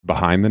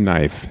Behind the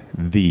Knife,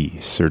 the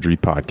surgery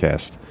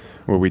podcast,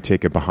 where we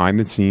take a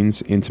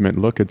behind-the-scenes, intimate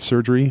look at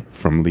surgery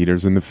from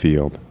leaders in the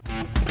field.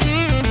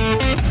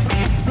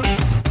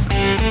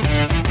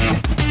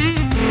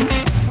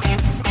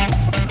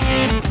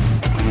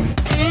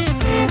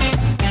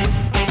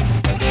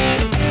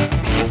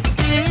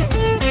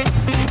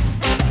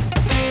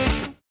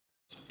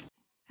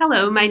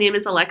 Hello, my name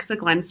is Alexa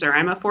Glenser.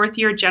 I'm a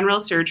fourth-year general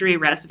surgery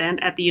resident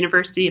at the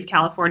University of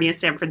California,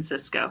 San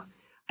Francisco.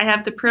 I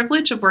have the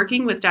privilege of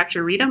working with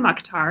Dr. Rita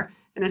Mukhtar,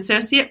 an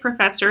associate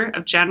professor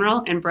of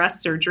general and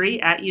breast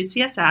surgery at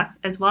UCSF,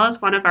 as well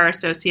as one of our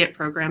associate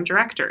program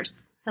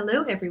directors.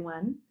 Hello,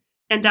 everyone.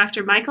 And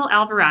Dr. Michael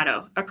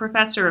Alvarado, a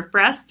professor of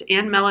breast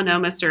and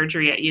melanoma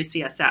surgery at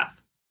UCSF.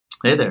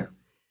 Hey there.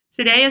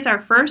 Today is our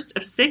first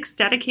of 6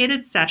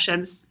 dedicated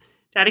sessions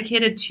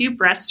dedicated to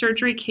breast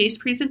surgery case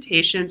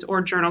presentations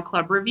or journal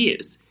club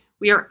reviews.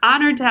 We are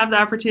honored to have the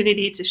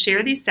opportunity to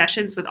share these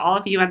sessions with all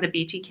of you on the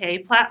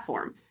BTK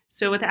platform.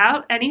 So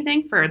without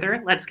anything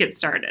further, let's get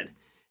started.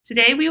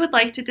 Today, we would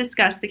like to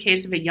discuss the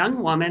case of a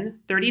young woman,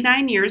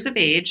 39 years of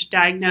age,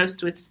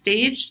 diagnosed with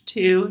stage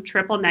 2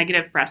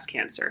 triple-negative breast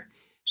cancer.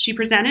 She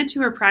presented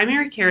to her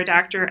primary care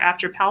doctor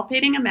after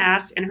palpating a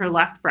mass in her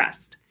left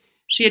breast.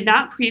 She had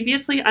not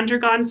previously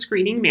undergone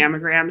screening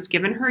mammograms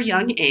given her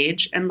young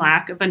age and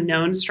lack of a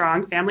known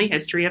strong family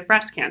history of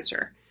breast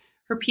cancer.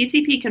 Her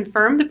PCP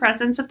confirmed the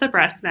presence of the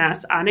breast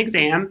mass on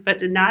exam, but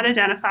did not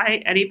identify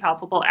any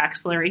palpable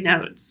axillary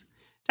nodes.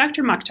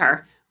 Dr.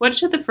 Mukhtar, what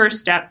should the first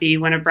step be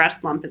when a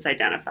breast lump is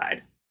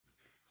identified?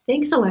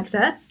 Thanks,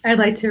 Alexa. I'd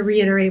like to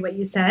reiterate what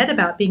you said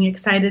about being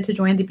excited to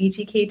join the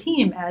BTK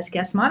team as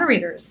guest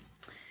moderators.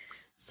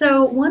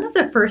 So one of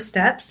the first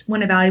steps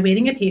when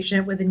evaluating a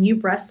patient with a new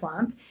breast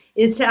lump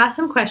is to ask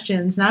some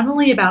questions not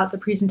only about the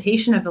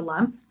presentation of the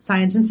lump,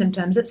 signs and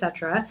symptoms,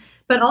 etc.,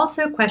 but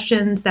also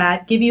questions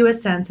that give you a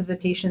sense of the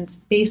patient's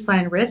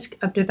baseline risk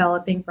of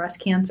developing breast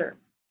cancer.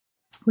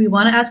 We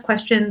want to ask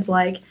questions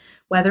like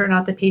whether or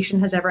not the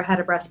patient has ever had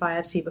a breast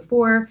biopsy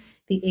before,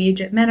 the age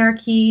at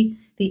menarche,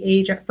 the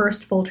age at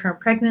first full-term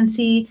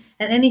pregnancy,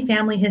 and any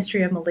family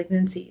history of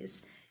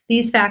malignancies.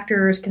 These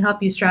factors can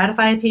help you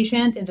stratify a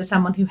patient into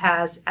someone who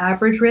has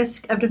average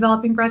risk of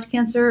developing breast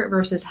cancer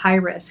versus high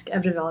risk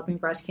of developing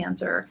breast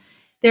cancer.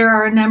 There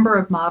are a number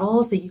of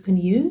models that you can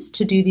use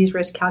to do these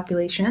risk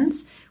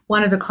calculations.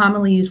 One of the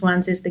commonly used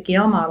ones is the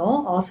Gale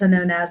model, also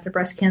known as the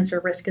breast cancer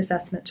risk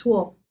assessment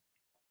tool.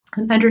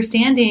 And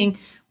understanding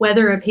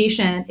whether a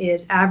patient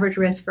is average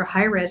risk or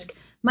high risk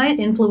might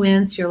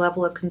influence your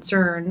level of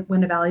concern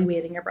when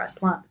evaluating a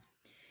breast lump.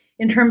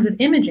 In terms of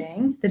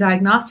imaging, the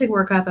diagnostic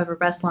workup of a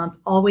breast lump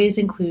always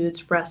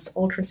includes breast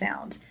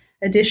ultrasound.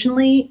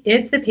 Additionally,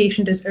 if the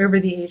patient is over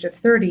the age of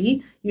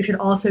 30, you should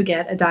also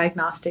get a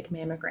diagnostic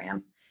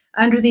mammogram.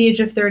 Under the age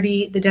of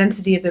 30, the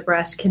density of the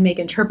breast can make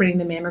interpreting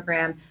the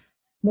mammogram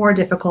more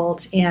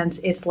difficult, and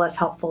it's less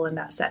helpful in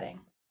that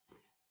setting.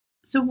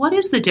 So what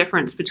is the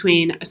difference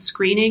between a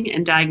screening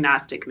and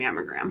diagnostic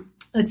mammogram?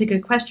 That's a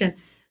good question.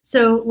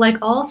 So like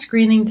all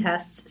screening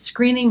tests,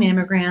 screening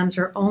mammograms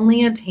are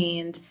only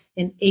obtained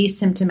in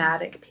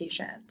asymptomatic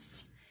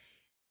patients.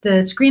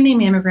 The screening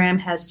mammogram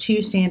has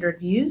 2 standard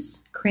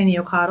views,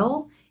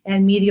 craniocaudal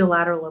and medial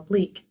lateral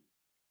oblique.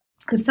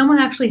 If someone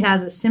actually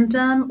has a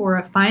symptom or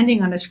a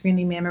finding on a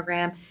screening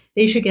mammogram,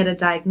 they should get a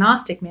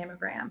diagnostic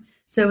mammogram.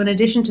 So in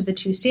addition to the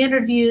 2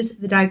 standard views,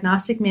 the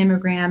diagnostic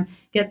mammogram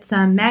gets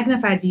some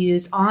magnified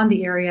views on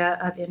the area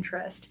of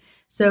interest.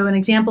 So an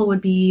example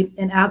would be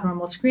an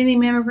abnormal screening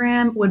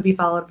mammogram would be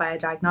followed by a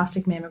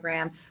diagnostic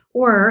mammogram.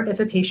 Or if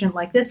a patient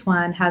like this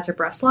one has a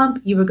breast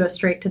lump, you would go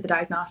straight to the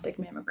diagnostic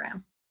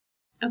mammogram.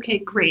 Okay,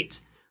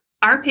 great.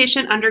 Our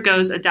patient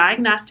undergoes a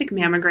diagnostic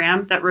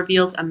mammogram that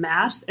reveals a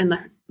mass in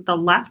the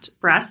left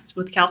breast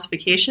with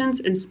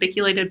calcifications and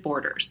spiculated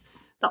borders.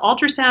 The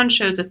ultrasound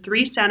shows a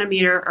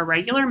 3-centimeter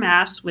irregular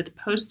mass with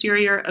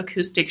posterior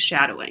acoustic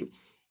shadowing.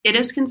 It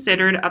is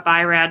considered a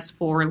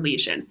BI-RADS4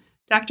 lesion.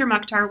 Dr.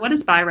 Mukhtar, what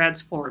does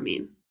BI-RADS4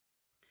 mean?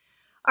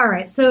 All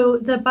right, so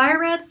the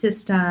BI-RADS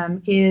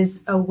system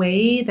is a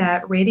way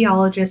that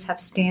radiologists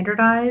have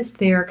standardized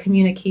their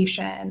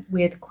communication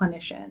with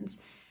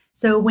clinicians.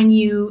 So when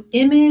you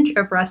image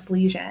a breast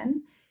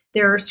lesion,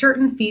 there are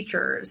certain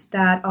features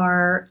that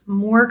are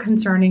more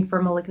concerning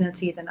for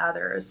malignancy than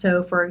others.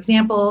 So for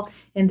example,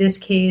 in this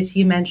case,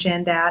 you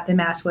mentioned that the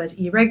mass was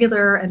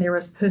irregular and there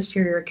was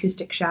posterior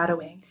acoustic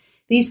shadowing.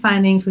 These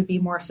findings would be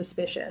more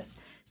suspicious.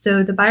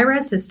 So the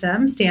BI-RADS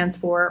system stands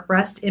for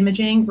Breast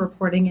Imaging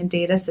Reporting and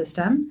Data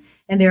System,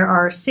 and there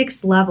are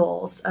 6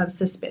 levels of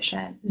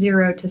suspicion,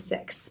 0 to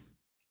 6.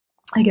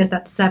 I guess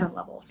that's 7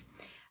 levels.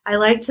 I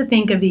like to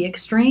think of the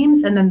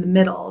extremes and then the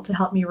middle to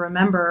help me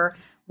remember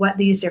what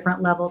these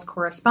different levels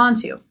correspond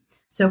to.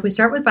 So if we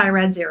start with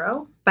BI-RADS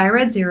 0,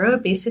 BI-RADS 0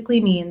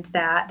 basically means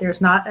that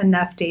there's not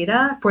enough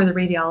data for the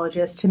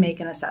radiologist to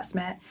make an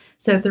assessment.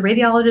 So if the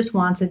radiologist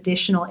wants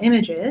additional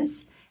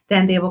images,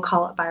 then they will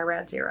call it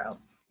BI-RADS 0.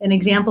 An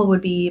example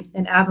would be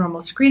an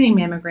abnormal screening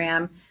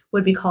mammogram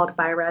would be called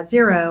BI-RADS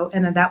 0,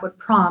 and then that would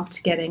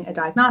prompt getting a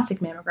diagnostic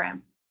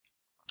mammogram.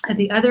 At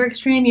the other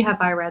extreme, you have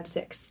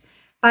BI-RADS6.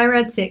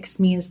 BI-RADS6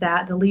 means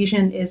that the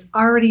lesion is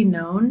already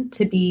known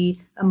to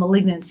be a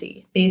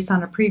malignancy based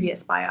on a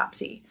previous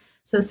biopsy.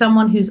 So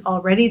someone who's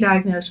already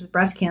diagnosed with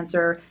breast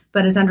cancer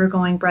but is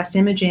undergoing breast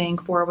imaging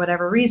for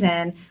whatever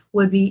reason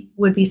would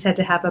be said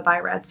to have a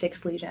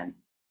BI-RADS6 lesion.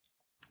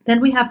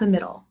 Then we have the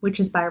middle, which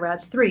is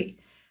BI-RADS3.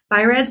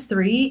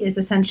 BI-RADS3 is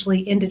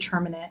essentially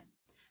indeterminate.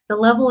 The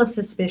level of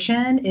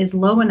suspicion is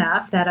low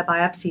enough that a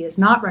biopsy is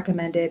not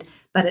recommended,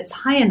 but it's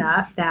high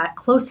enough that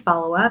close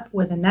follow-up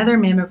with another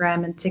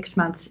mammogram in 6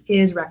 months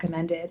is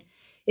recommended.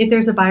 If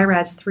there's a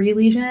BI-RADS3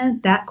 lesion,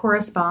 that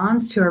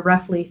corresponds to a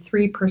roughly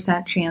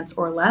 3% chance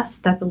or less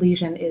that the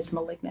lesion is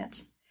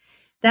malignant.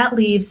 That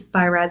leaves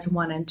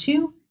BI-RADS1 and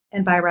 2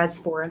 and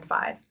BI-RADS4 and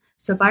 5.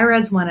 So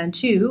BI-RADS1 and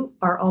 2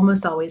 are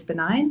almost always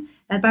benign,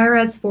 and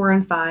BI-RADS4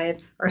 and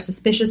 5 are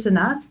suspicious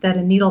enough that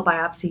a needle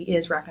biopsy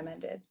is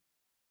recommended.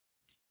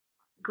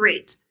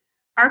 Great.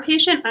 Our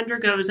patient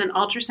undergoes an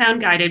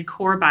ultrasound-guided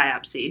core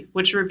biopsy,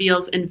 which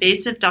reveals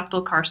invasive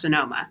ductal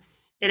carcinoma.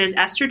 It is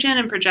estrogen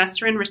and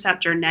progesterone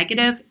receptor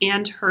negative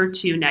and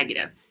HER2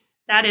 negative.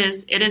 That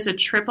is, it is a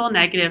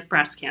triple-negative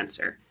breast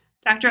cancer.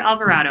 Dr.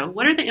 Alvarado,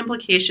 what are the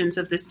implications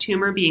of this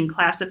tumor being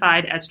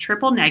classified as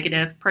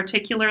triple-negative,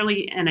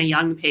 particularly in a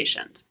young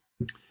patient?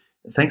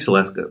 Thanks,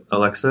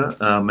 Alexa.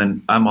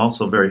 And I'm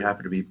also very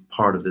happy to be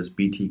part of this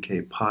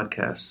BTK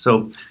podcast.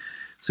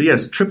 So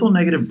yes,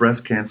 triple-negative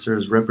breast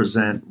cancers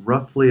represent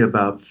roughly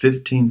about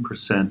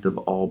 15% of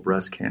all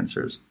breast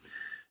cancers.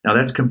 Now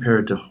that's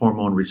compared to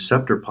hormone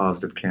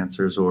receptor-positive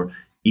cancers or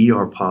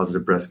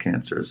ER-positive breast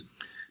cancers,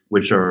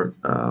 which are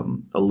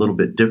a little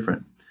bit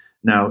different.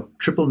 Now,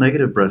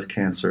 triple-negative breast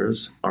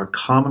cancers are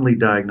commonly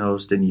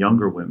diagnosed in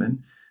younger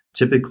women,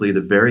 typically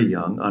the very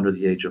young, under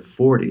the age of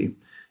 40,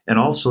 and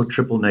also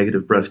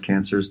triple-negative breast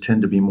cancers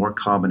tend to be more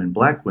common in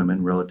Black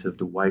women relative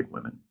to white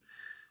women.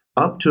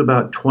 Up to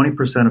about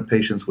 20% of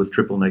patients with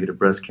triple-negative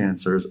breast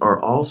cancers are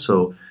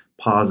also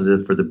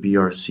positive for the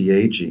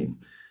BRCA gene,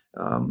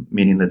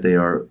 meaning that they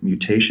are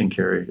mutation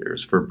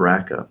carriers for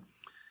BRCA.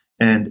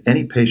 And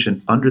any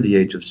patient under the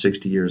age of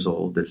 60 years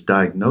old that's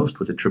diagnosed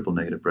with a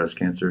triple-negative breast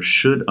cancer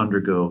should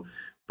undergo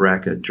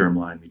BRCA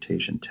germline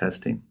mutation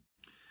testing.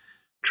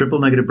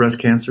 Triple-negative breast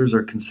cancers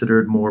are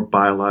considered more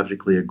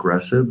biologically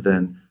aggressive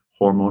than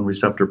hormone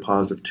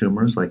receptor-positive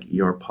tumors like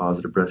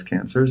ER-positive breast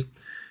cancers.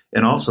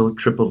 And also,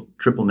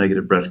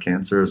 triple-negative breast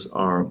cancers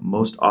are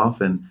most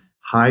often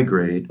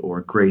high-grade or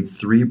grade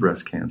 3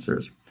 breast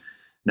cancers.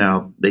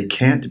 Now, they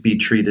can't be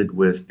treated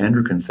with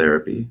endocrine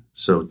therapy,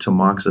 so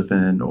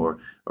tamoxifen or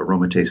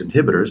aromatase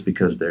inhibitors,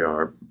 because they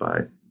are,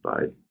 by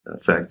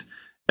effect,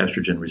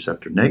 estrogen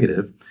receptor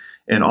negative.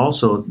 And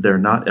also, they're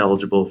not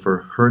eligible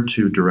for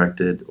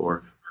HER2-directed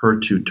or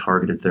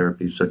HER2-targeted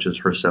therapies such as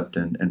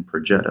Herceptin and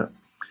Perjeta.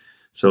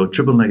 So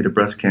triple-negative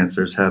breast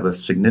cancers have a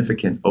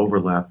significant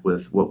overlap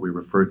with what we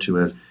refer to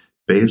as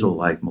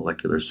basal-like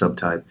molecular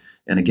subtype,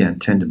 and again,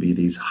 tend to be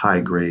these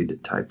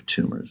high-grade type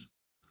tumors.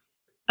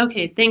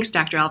 Okay, thanks,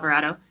 Dr.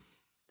 Alvarado.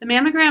 The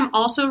mammogram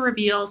also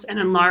reveals an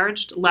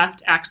enlarged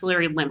left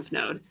axillary lymph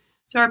node.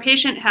 So our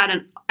patient had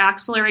an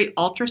axillary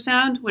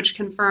ultrasound, which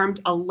confirmed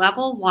a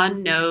level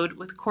 1 node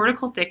with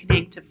cortical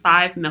thickening to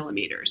 5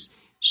 millimeters.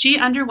 She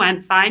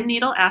underwent fine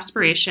needle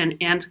aspiration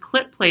and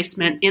clip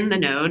placement in the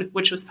node,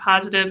 which was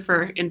positive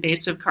for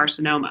invasive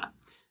carcinoma.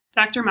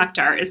 Dr.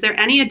 Mukhtar, is there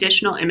any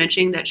additional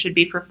imaging that should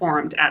be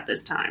performed at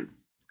this time?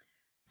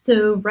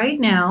 So right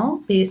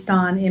now, based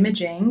on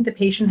imaging, the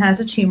patient has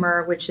a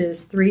tumor which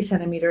is 3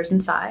 centimeters in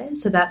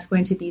size, so that's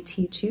going to be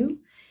T2,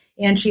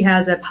 and she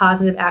has a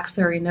positive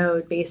axillary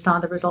node based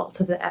on the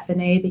results of the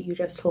FNA that you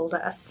just told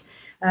us.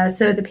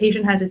 So the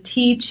patient has a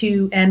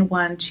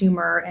T2N1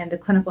 tumor, and the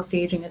clinical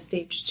staging is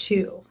stage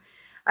 2.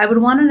 I would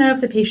want to know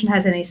if the patient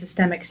has any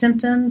systemic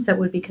symptoms that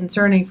would be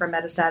concerning for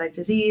metastatic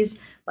disease,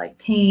 like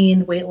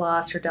pain, weight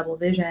loss, or double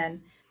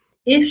vision.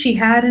 If she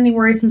had any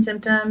worrisome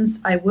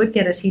symptoms, I would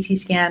get a CT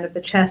scan of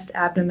the chest,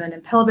 abdomen,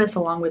 and pelvis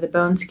along with a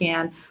bone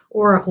scan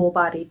or a whole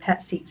body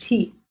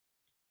PET-CT.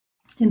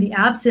 In the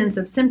absence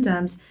of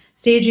symptoms,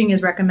 staging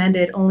is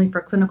recommended only for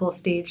clinical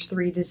stage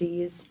 3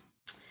 disease.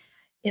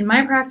 In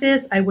my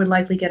practice, I would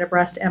likely get a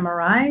breast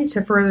MRI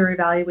to further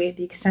evaluate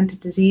the extent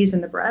of disease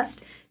in the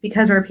breast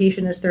because our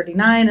patient is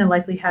 39 and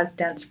likely has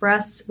dense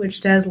breasts,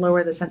 which does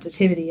lower the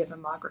sensitivity of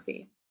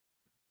mammography.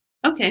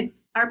 Okay.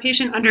 Our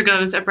patient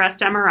undergoes a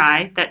breast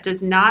MRI that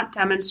does not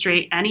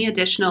demonstrate any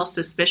additional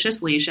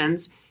suspicious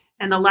lesions,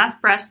 and the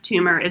left breast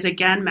tumor is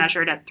again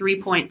measured at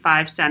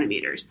 3.5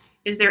 centimeters.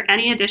 Is there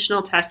any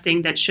additional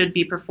testing that should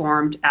be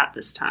performed at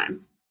this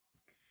time?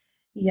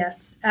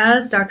 Yes.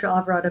 As Dr.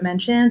 Alvarado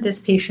mentioned, this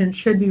patient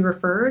should be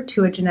referred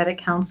to a genetic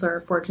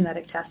counselor for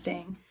genetic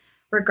testing.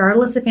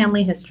 Regardless of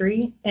family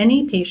history,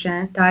 any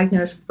patient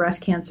diagnosed with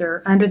breast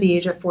cancer under the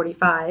age of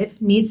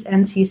 45 meets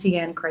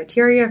NCCN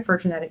criteria for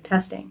genetic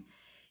testing.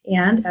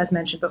 And, as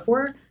mentioned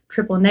before,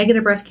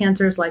 triple-negative breast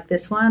cancers like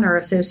this one are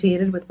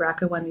associated with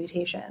BRCA1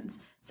 mutations.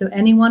 So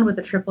anyone with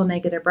a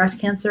triple-negative breast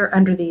cancer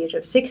under the age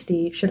of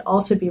 60 should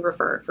also be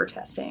referred for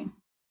testing.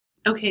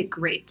 Okay,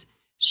 great.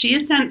 She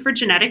is sent for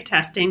genetic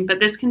testing, but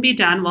this can be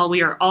done while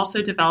we are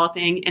also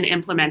developing and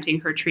implementing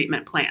her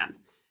treatment plan.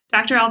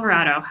 Dr.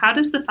 Alvarado, how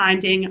does the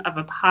finding of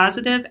a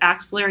positive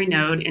axillary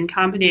node in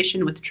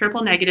combination with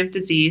triple-negative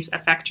disease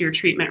affect your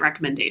treatment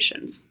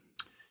recommendations?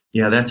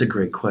 Yeah, that's a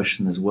great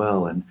question as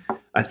well. And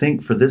I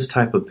think for this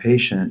type of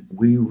patient,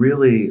 we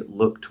really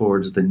look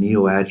towards the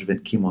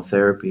neoadjuvant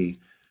chemotherapy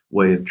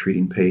way of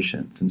treating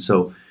patients. And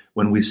so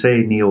when we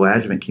say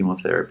neoadjuvant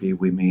chemotherapy,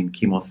 we mean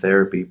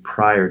chemotherapy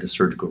prior to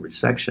surgical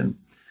resection.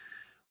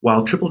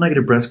 While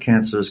triple-negative breast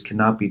cancers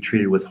cannot be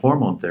treated with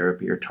hormone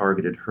therapy or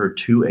targeted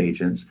HER2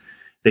 agents,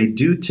 they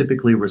do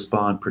typically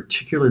respond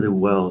particularly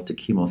well to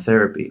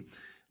chemotherapy,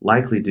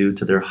 likely due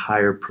to their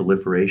higher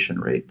proliferation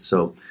rate.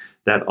 So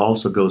that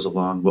also goes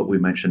along what we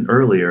mentioned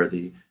earlier,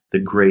 the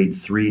grade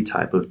 3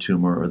 type of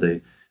tumor, or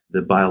the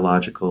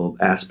biological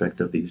aspect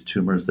of these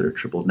tumors that are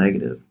triple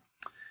negative.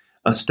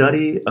 A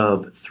study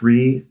of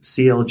 3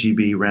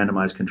 CLGB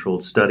randomized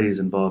controlled studies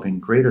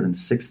involving greater than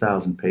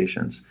 6,000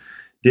 patients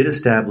did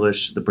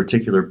establish the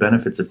particular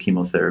benefits of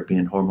chemotherapy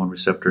in hormone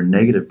receptor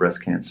negative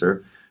breast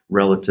cancer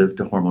relative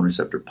to hormone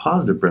receptor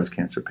positive breast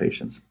cancer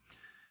patients.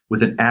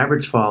 With an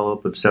average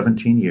follow-up of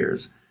 17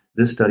 years,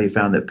 this study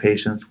found that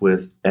patients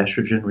with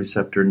estrogen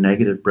receptor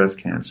negative breast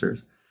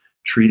cancers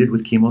treated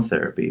with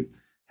chemotherapy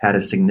had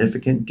a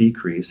significant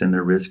decrease in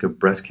their risk of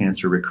breast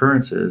cancer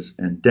recurrences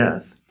and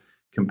death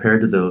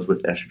compared to those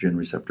with estrogen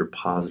receptor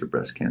positive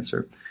breast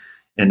cancer.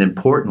 And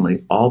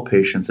importantly, all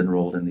patients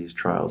enrolled in these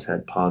trials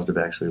had positive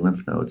axillary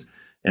lymph nodes,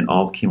 and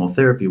all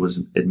chemotherapy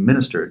was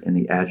administered in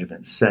the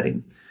adjuvant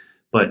setting.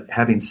 But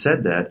having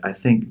said that, I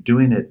think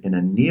doing it in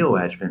a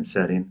neoadjuvant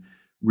setting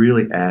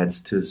really adds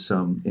to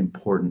some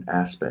important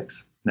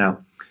aspects.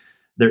 Now,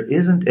 there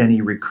isn't any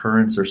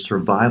recurrence or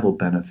survival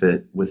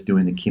benefit with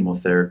doing the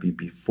chemotherapy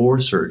before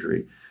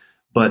surgery,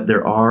 but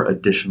there are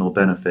additional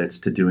benefits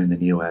to doing the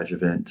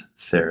neoadjuvant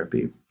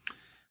therapy.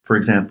 For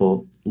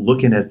example,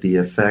 looking at the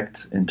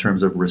effect in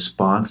terms of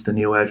response to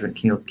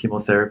neoadjuvant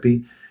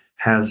chemotherapy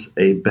has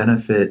a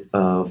benefit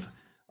of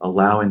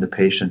allowing the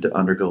patient to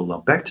undergo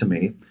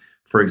lumpectomy.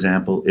 For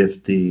example,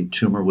 if the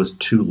tumor was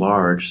too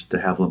large to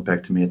have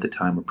lumpectomy at the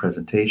time of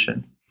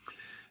presentation.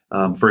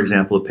 For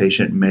example, a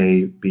patient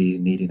may be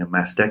needing a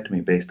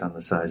mastectomy based on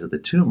the size of the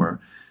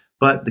tumor,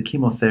 but the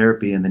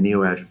chemotherapy in the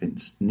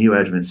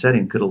neoadjuvant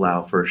setting could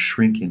allow for a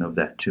shrinking of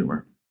that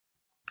tumor.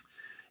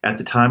 At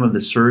the time of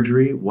the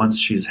surgery, once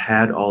she's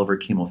had all of her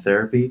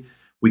chemotherapy,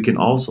 we can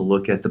also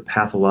look at the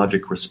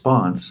pathologic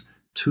response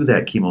to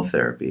that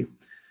chemotherapy.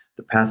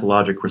 The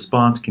pathologic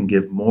response can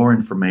give more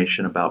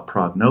information about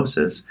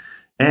prognosis,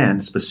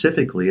 and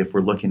specifically, if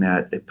we're looking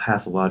at a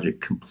pathologic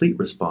complete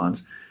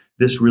response,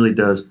 this really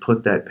does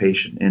put that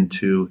patient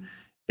into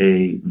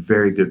a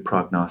very good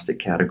prognostic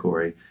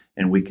category,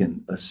 and we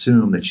can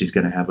assume that she's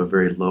going to have a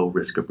very low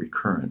risk of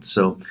recurrence.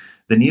 So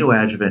the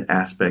neoadjuvant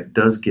aspect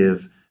does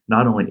give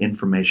not only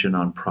information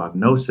on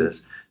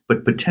prognosis,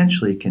 but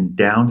potentially can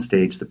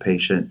downstage the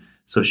patient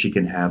so she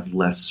can have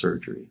less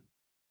surgery.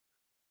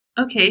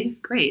 Okay,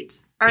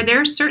 great. Are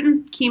there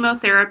certain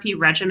chemotherapy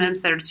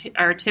regimens that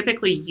are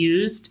typically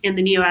used in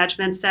the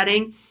neoadjuvant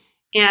setting?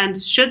 And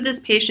should this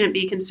patient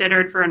be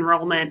considered for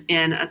enrollment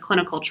in a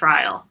clinical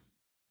trial?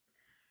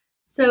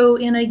 So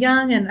in a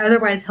young and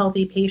otherwise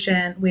healthy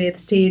patient with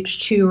stage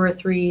 2 or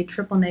 3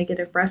 triple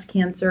negative breast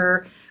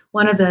cancer,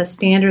 one of the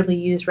standardly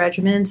used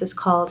regimens is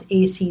called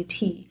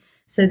ACT.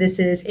 So this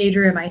is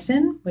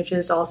adriamycin, which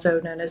is also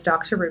known as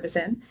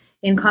doxorubicin,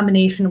 in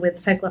combination with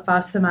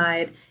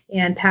cyclophosphamide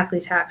and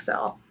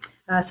paclitaxel.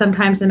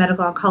 Sometimes the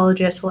medical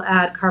oncologist will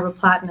add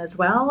carboplatin as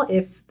well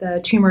if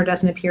the tumor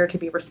doesn't appear to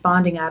be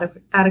responding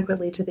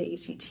adequately to the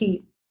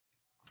ACT.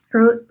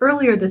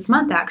 Earlier this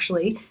month,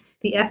 actually,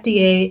 the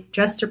FDA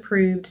just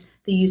approved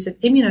the use of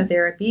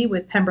immunotherapy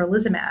with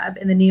pembrolizumab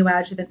in the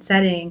neoadjuvant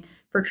setting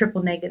for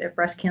triple-negative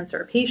breast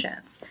cancer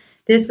patients.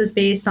 This was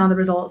based on the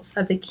results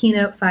of the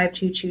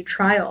KEYNOTE-522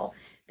 trial.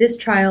 This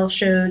trial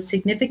showed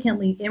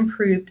significantly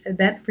improved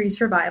event-free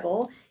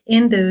survival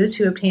in those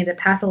who obtained a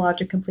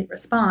pathologic complete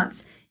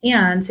response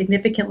and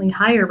significantly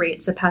higher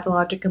rates of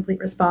pathologic complete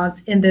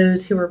response in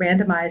those who were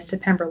randomized to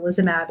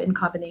pembrolizumab in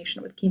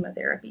combination with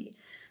chemotherapy.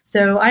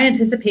 So I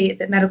anticipate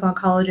that medical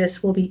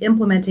oncologists will be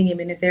implementing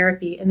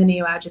immunotherapy in the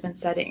neoadjuvant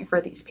setting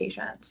for these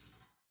patients.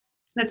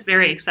 That's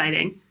very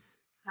exciting.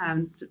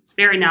 It's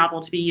very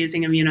novel to be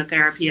using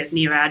immunotherapy as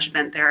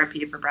neoadjuvant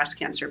therapy for breast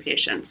cancer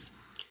patients.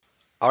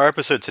 Our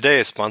episode today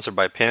is sponsored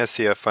by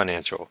Panacea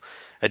Financial,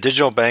 a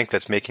digital bank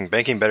that's making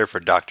banking better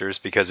for doctors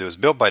because it was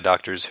built by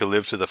doctors who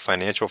lived through the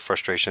financial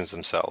frustrations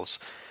themselves.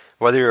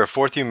 Whether you're a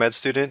fourth-year med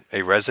student,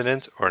 a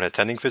resident, or an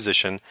attending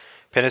physician,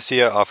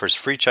 Panacea offers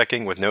free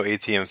checking with no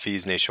ATM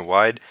fees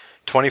nationwide,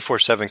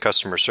 24/7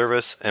 customer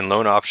service, and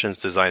loan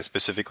options designed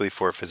specifically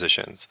for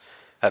physicians.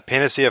 At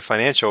Panacea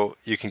Financial,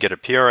 you can get a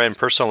PRN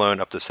personal loan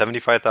up to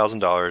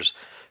 $75,000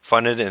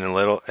 funded in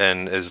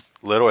as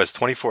little as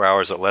 24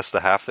 hours at less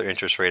than half the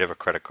interest rate of a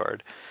credit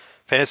card.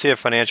 Panacea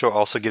Financial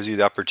also gives you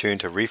the opportunity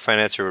to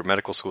refinance your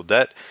medical school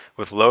debt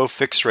with low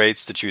fixed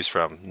rates to choose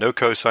from. No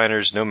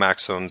cosigners, no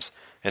maximums,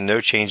 and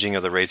no changing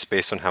of the rates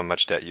based on how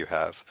much debt you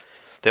have.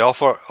 They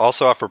also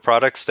offer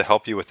products to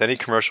help you with any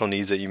commercial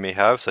needs that you may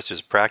have, such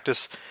as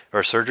practice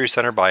or surgery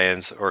center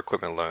buy-ins or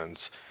equipment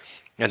loans.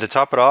 And to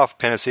top it off,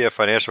 Panacea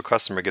Financial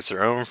customer gets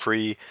their own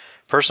free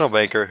personal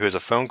banker who is a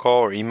phone call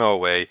or email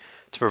away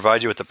to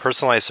provide you with the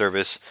personalized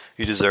service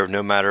you deserve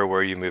no matter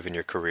where you move in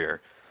your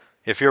career.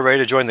 If you're ready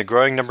to join the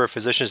growing number of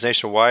physicians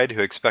nationwide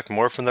who expect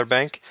more from their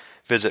bank,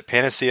 visit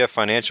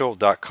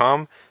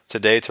panaceafinancial.com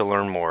today to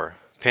learn more.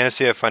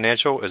 Panacea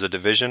Financial is a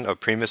division of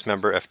Primus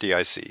member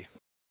FDIC.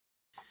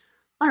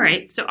 All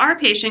right, so our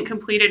patient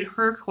completed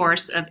her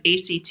course of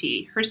ACT.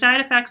 Her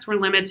side effects were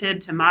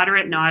limited to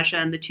moderate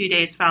nausea in the 2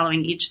 days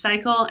following each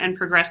cycle and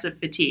progressive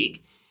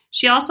fatigue.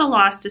 She also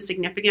lost a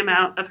significant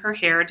amount of her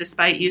hair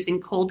despite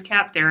using cold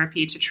cap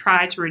therapy to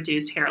try to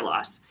reduce hair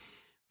loss.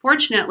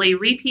 Fortunately,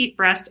 repeat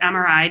breast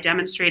MRI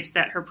demonstrates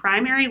that her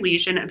primary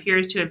lesion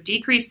appears to have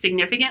decreased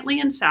significantly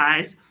in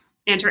size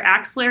and her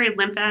axillary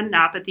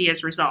lymphadenopathy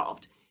is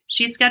resolved.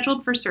 She's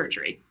scheduled for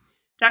surgery.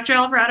 Dr.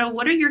 Alvarado,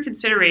 what are your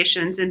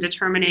considerations in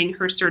determining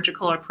her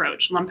surgical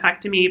approach,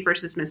 lumpectomy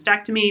versus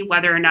mastectomy,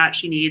 whether or not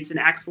she needs an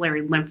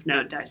axillary lymph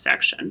node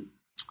dissection?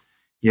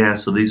 Yeah,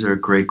 so these are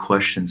great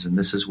questions, and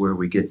this is where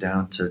we get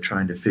down to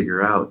trying to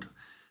figure out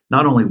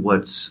not only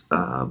what's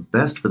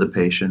best for the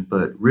patient,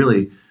 but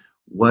really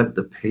what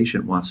the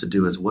patient wants to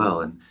do as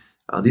well. And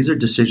these are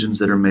decisions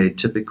that are made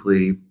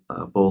typically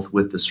both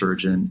with the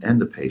surgeon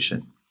and the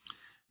patient.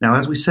 Now,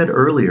 as we said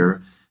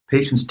earlier,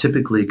 patients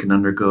typically can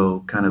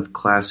undergo kind of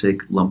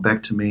classic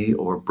lumpectomy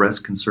or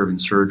breast-conserving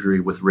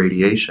surgery with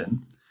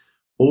radiation,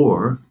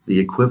 or the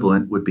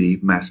equivalent would be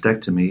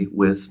mastectomy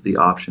with the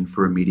option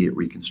for immediate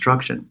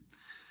reconstruction.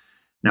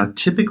 Now,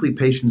 typically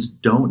patients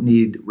don't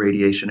need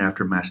radiation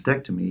after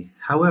mastectomy.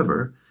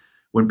 However,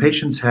 when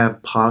patients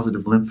have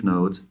positive lymph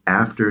nodes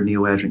after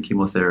neoadjuvant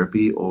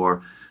chemotherapy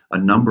or a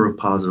number of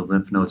positive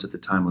lymph nodes at the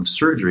time of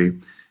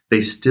surgery,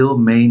 they still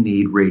may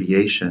need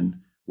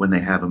radiation when they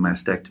have a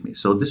mastectomy.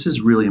 So this is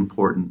really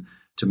important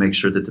to make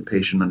sure that the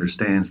patient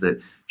understands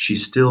that she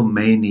still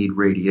may need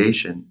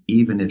radiation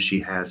even if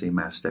she has a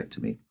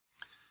mastectomy.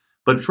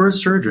 But for a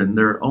surgeon,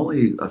 there are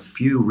only a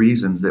few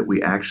reasons that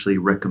we actually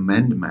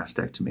recommend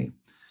mastectomy.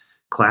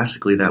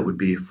 Classically, that would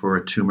be for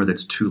a tumor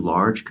that's too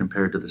large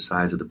compared to the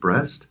size of the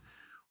breast,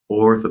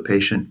 or if a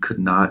patient could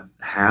not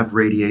have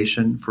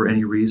radiation for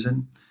any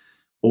reason,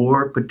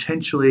 or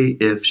potentially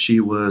if she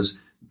was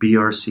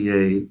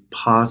BRCA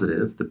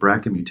positive, the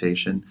BRCA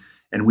mutation,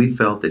 and we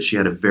felt that she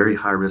had a very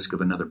high risk of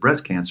another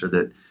breast cancer,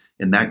 that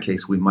in that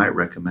case we might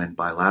recommend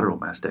bilateral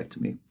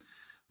mastectomy.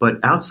 But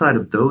outside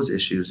of those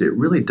issues, it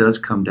really does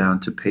come down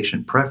to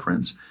patient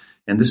preference,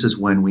 and this is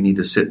when we need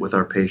to sit with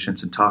our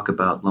patients and talk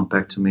about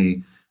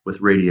lumpectomy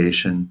with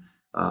radiation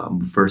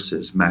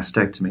versus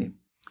mastectomy.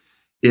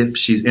 If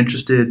she's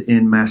interested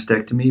in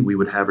mastectomy, we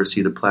would have her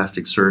see the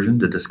plastic surgeon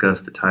to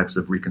discuss the types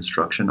of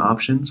reconstruction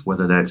options,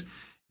 whether that's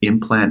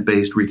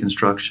implant-based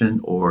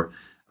reconstruction or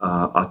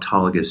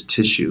autologous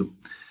tissue.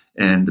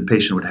 And the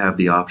patient would have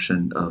the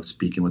option of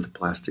speaking with a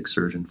plastic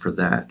surgeon for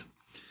that.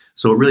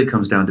 So it really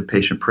comes down to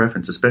patient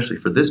preference, especially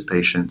for this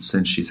patient,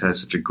 since she's had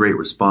such a great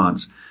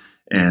response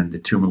and the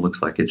tumor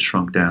looks like it's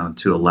shrunk down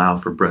to allow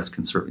for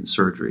breast-conserving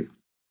surgery.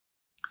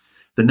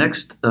 The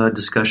next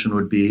discussion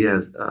would be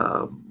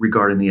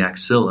regarding the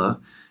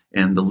axilla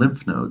and the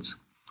lymph nodes.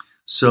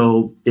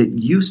 So it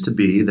used to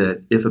be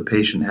that if a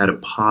patient had a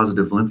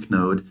positive lymph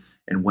node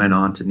and went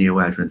on to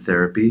neoadjuvant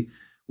therapy,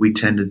 we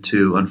tended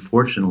to,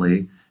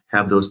 unfortunately,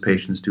 have those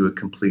patients do a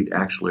complete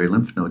axillary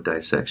lymph node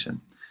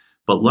dissection.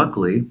 But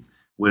luckily,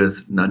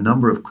 with a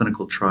number of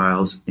clinical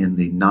trials in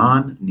the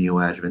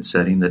non-neoadjuvant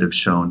setting that have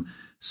shown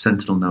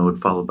sentinel node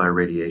followed by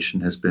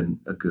radiation has been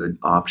a good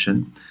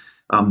option.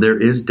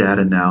 There is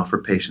data now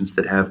for patients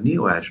that have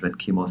neoadjuvant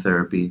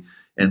chemotherapy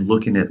and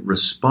looking at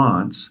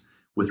response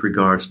with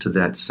regards to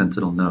that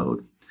sentinel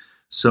node.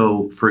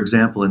 So, for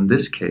example, in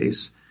this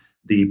case,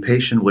 the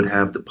patient would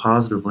have the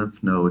positive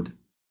lymph node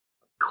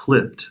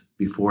clipped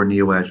before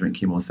neoadjuvant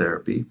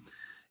chemotherapy,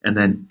 and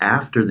then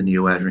after the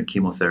neoadjuvant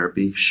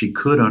chemotherapy, she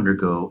could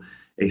undergo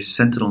a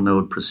sentinel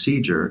node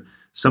procedure,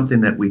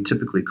 something that we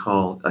typically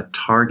call a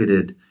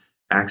targeted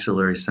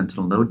axillary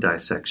sentinel node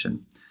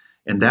dissection.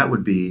 And that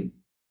would be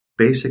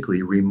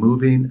basically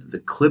removing the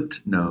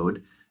clipped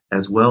node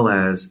as well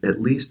as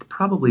at least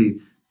probably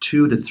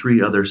 2 to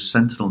 3 other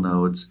sentinel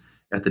nodes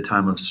at the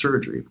time of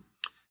surgery.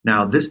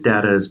 Now, this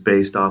data is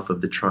based off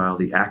of the trial,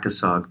 the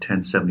ACOSOG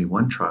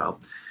 1071 trial,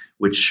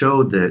 which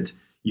showed that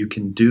you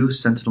can do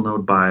sentinel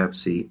node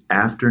biopsy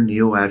after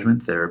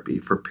neoadjuvant therapy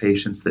for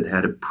patients that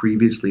had a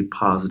previously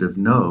positive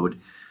node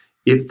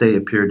if they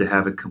appeared to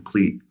have a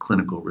complete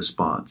clinical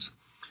response.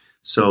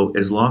 So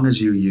as long as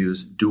you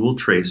use dual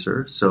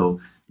tracer, so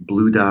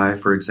blue dye,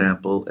 for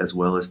example, as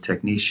well as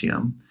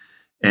technetium,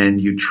 and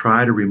you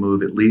try to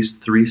remove at least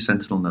 3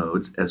 sentinel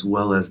nodes as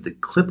well as the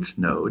clipped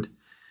node,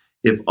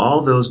 if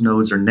all those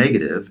nodes are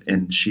negative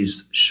and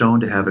she's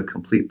shown to have a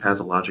complete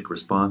pathologic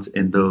response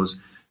in those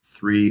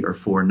 3 or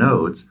 4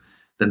 nodes,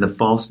 then the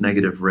false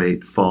negative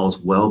rate falls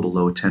well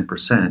below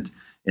 10%,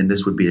 and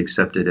this would be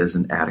accepted as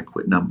an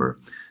adequate number.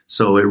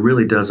 So it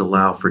really does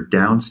allow for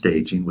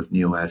downstaging with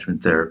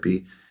neoadjuvant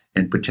therapy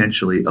and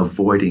potentially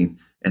avoiding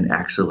an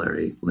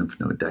axillary lymph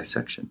node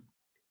dissection.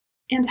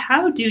 And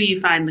how do you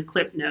find the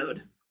CLIP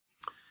node?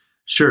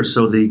 Sure.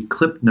 So the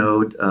CLIP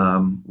node,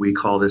 we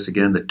call this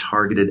again the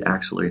targeted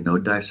axillary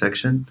node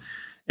dissection.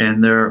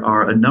 And there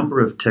are a number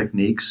of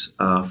techniques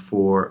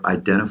for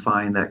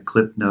identifying that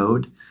CLIP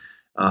node.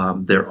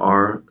 There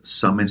are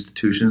some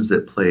institutions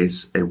that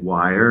place a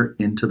wire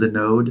into the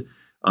node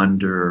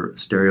under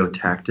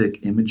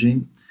stereotactic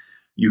imaging.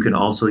 You can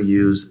also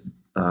use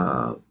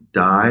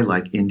dye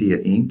like India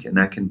ink, and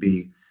that can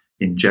be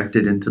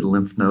injected into the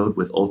lymph node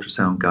with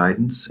ultrasound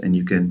guidance, and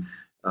you can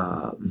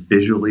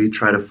visually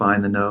try to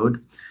find the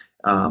node.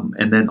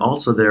 And then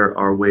also there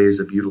are ways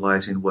of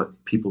utilizing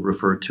what people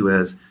refer to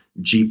as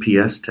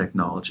GPS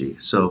technology.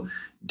 So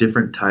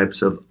different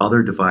types of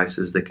other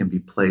devices that can be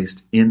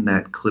placed in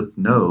that CLIP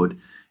node,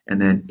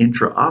 and then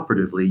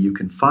intraoperatively you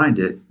can find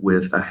it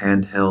with a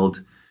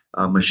handheld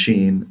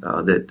machine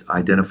that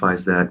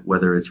identifies that,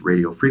 whether it's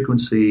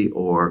radiofrequency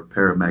or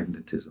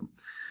paramagnetism.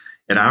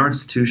 At our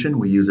institution,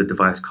 we use a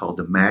device called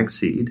the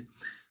MagSeed.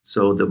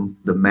 So the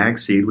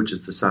MagSeed, which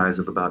is the size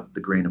of about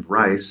the grain of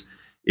rice,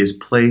 is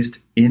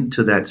placed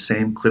into that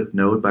same CLIP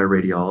node by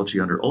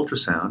radiology under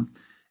ultrasound.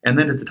 And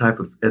then at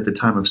the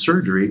time of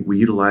surgery, we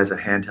utilize a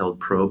handheld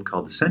probe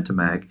called the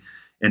Centimag,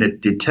 and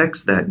it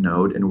detects that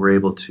node, and we're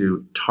able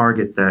to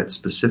target that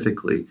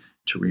specifically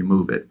to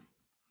remove it.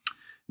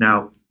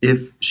 Now,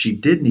 if she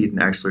did need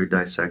an axillary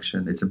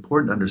dissection, it's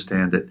important to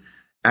understand that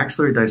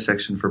axillary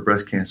dissection for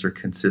breast cancer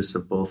consists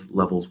of both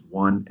levels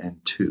 1 and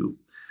 2,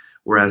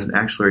 whereas an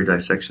axillary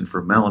dissection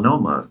for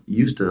melanoma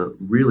used to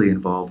really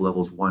involve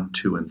levels 1,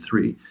 2, and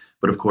 3.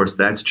 But of course,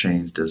 that's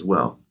changed as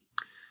well.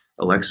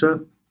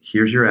 Alexa,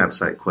 here's your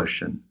ABSITE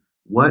question.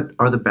 What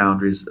are the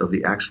boundaries of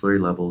the axillary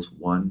levels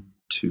 1,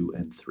 2,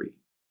 and 3?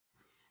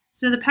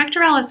 So the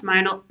pectoralis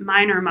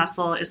minor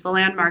muscle is the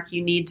landmark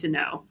you need to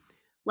know.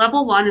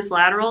 Level 1 is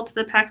lateral to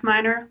the pec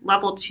minor,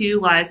 level 2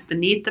 lies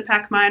beneath the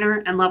pec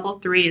minor, and level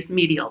 3 is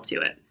medial to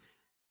it.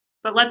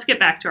 But let's get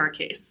back to our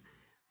case.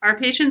 Our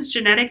patient's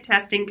genetic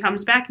testing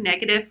comes back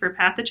negative for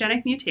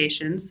pathogenic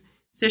mutations,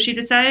 so she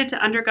decided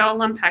to undergo a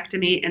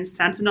lumpectomy and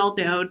sentinel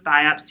node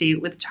biopsy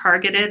with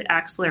targeted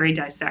axillary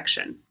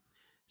dissection.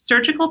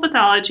 Surgical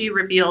pathology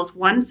reveals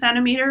 1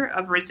 centimeter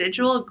of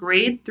residual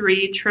grade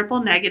 3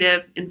 triple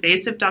negative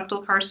invasive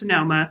ductal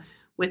carcinoma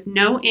with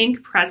no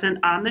ink present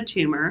on the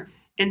tumor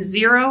and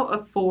 0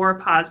 of 4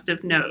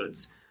 positive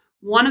nodes.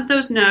 One of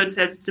those nodes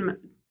has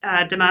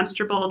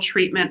demonstrable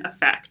treatment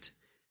effect.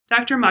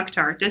 Dr.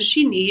 Mukhtar, does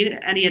she need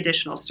any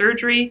additional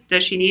surgery?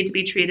 Does she need to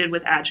be treated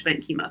with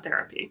adjuvant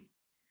chemotherapy?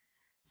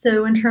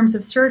 So in terms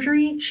of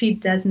surgery, she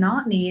does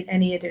not need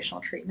any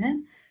additional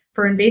treatment.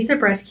 For invasive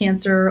breast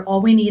cancer,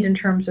 all we need in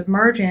terms of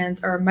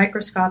margins are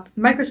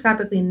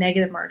microscopically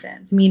negative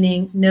margins,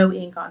 meaning no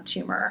ink on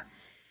tumor.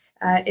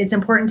 It's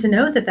important to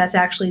note that that's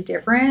actually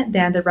different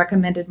than the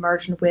recommended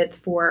margin width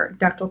for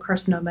ductal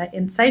carcinoma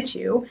in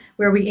situ,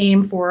 where we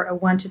aim for a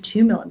 1 to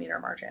 2 millimeter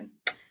margin.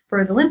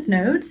 For the lymph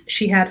nodes,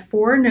 she had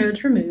 4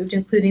 nodes removed,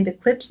 including the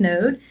clipped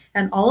node,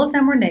 and all of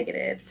them were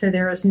negative, so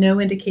there is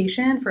no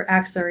indication for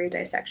axillary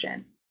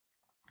dissection.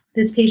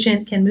 This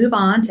patient can move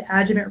on to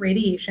adjuvant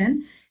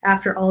radiation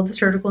after all of the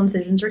surgical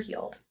incisions are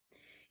healed.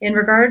 In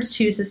regards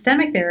to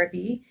systemic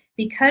therapy,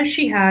 because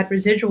she had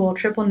residual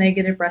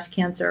triple-negative breast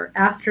cancer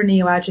after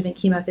neoadjuvant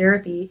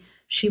chemotherapy,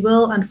 she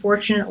will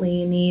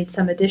unfortunately need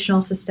some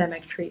additional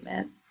systemic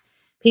treatment.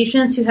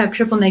 Patients who have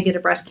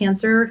triple-negative breast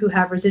cancer who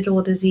have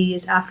residual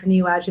disease after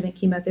neoadjuvant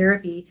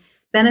chemotherapy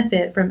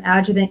benefit from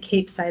adjuvant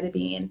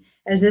capecitabine,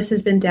 as this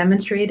has been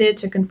demonstrated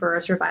to confer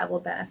a survival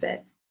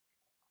benefit.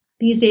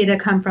 These data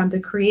come from the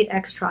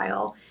CREATE-X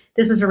trial.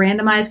 This was a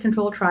randomized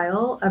controlled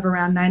trial of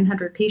around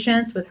 900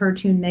 patients with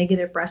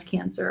HER2-negative breast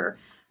cancer.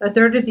 A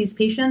third of these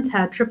patients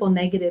had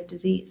triple-negative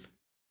disease.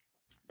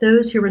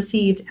 Those who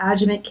received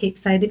adjuvant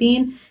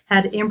capecitabine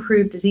had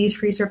improved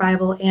disease-free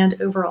survival and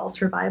overall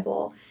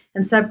survival.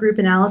 And subgroup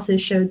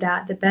analysis showed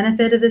that the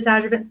benefit of this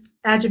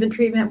adjuvant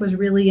treatment was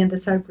really in the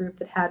subgroup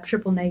that had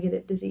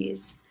triple-negative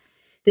disease.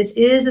 This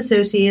is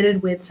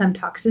associated with some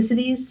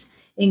toxicities,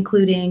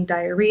 including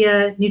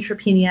diarrhea,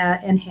 neutropenia,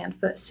 and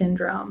hand-foot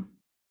syndrome.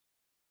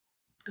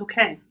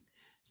 Okay.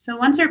 So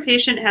once our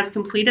patient has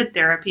completed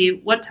therapy,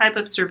 what type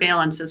of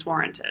surveillance is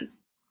warranted?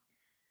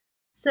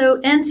 So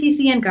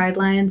NCCN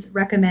guidelines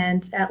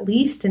recommend at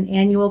least an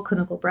annual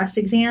clinical breast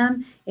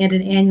exam and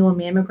an annual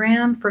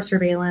mammogram for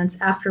surveillance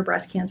after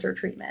breast cancer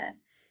treatment.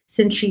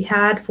 Since she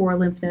had 4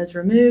 lymph nodes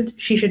removed,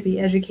 she should be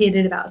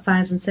educated about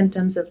signs and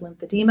symptoms of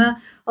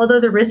lymphedema, although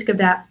the risk of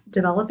that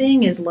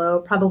developing is low,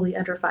 probably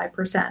under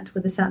 5%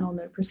 with a sentinel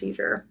node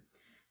procedure.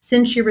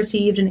 Since she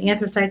received an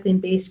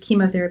anthracycline-based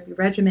chemotherapy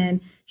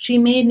regimen, she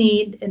may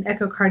need an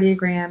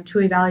echocardiogram to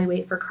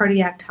evaluate for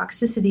cardiac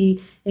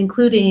toxicity,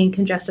 including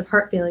congestive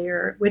heart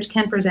failure, which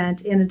can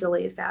present in a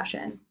delayed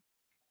fashion.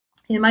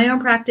 In my own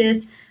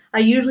practice, I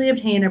usually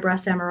obtain a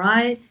breast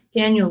MRI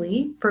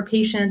annually for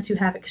patients who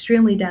have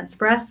extremely dense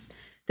breasts,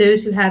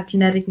 those who have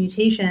genetic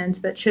mutations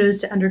but chose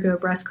to undergo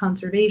breast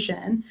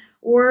conservation,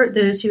 or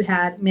those who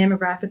had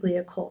mammographically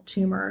occult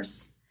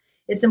tumors.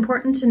 It's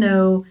important to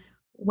know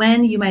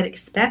when you might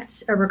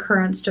expect a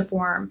recurrence to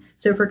form.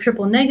 So for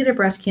triple-negative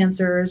breast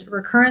cancers,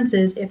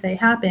 recurrences, if they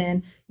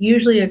happen,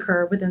 usually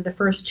occur within the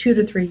first 2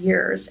 to 3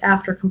 years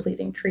after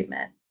completing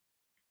treatment.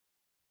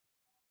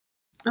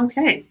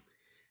 Okay,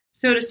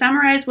 so to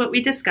summarize what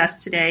we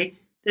discussed today,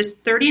 this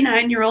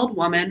 39-year-old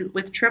woman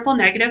with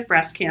triple-negative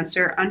breast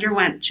cancer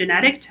underwent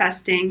genetic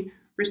testing,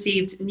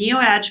 received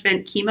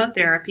neoadjuvant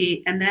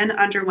chemotherapy, and then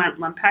underwent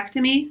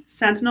lumpectomy,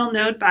 sentinel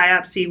node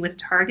biopsy with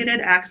targeted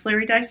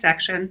axillary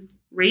dissection,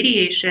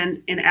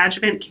 radiation, and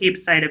adjuvant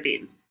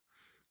capecitabine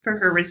for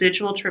her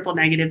residual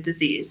triple-negative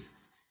disease.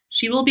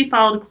 She will be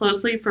followed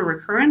closely for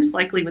recurrence,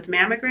 likely with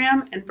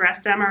mammogram and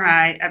breast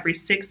MRI every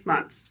 6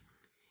 months.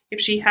 If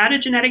she had a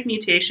genetic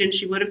mutation,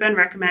 she would have been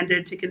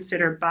recommended to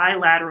consider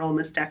bilateral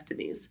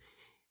mastectomies.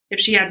 If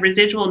she had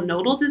residual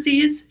nodal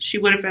disease, she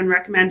would have been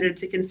recommended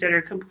to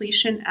consider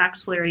completion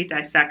axillary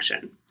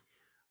dissection.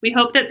 We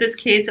hope that this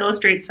case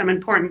illustrates some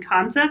important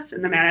concepts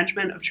in the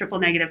management of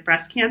triple-negative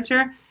breast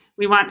cancer.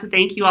 We want to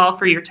thank you all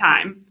for your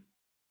time.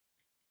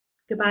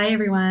 Goodbye,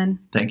 everyone.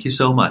 Thank you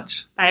so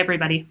much. Bye,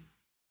 everybody.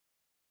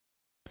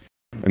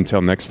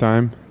 Until next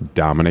time,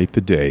 dominate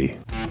the day.